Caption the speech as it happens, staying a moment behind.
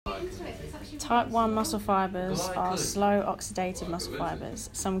Type 1 muscle fibres are slow oxidative muscle fibres.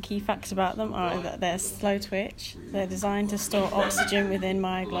 Some key facts about them are that they're slow twitch, they're designed to store oxygen within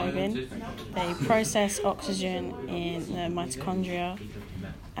myoglobin, they process oxygen in the mitochondria,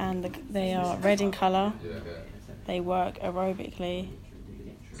 and they are red in colour, they work aerobically,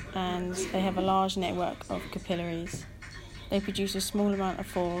 and they have a large network of capillaries. They produce a small amount of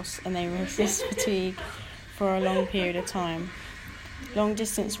force and they resist fatigue for a long period of time. Long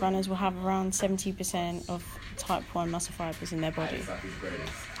distance runners will have around 70% of type 1 muscle fibres in their body.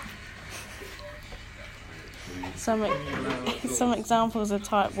 Some examples of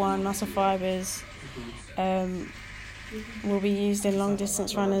type 1 muscle fibres will be used in long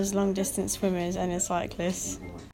distance runners, long distance swimmers and in cyclists.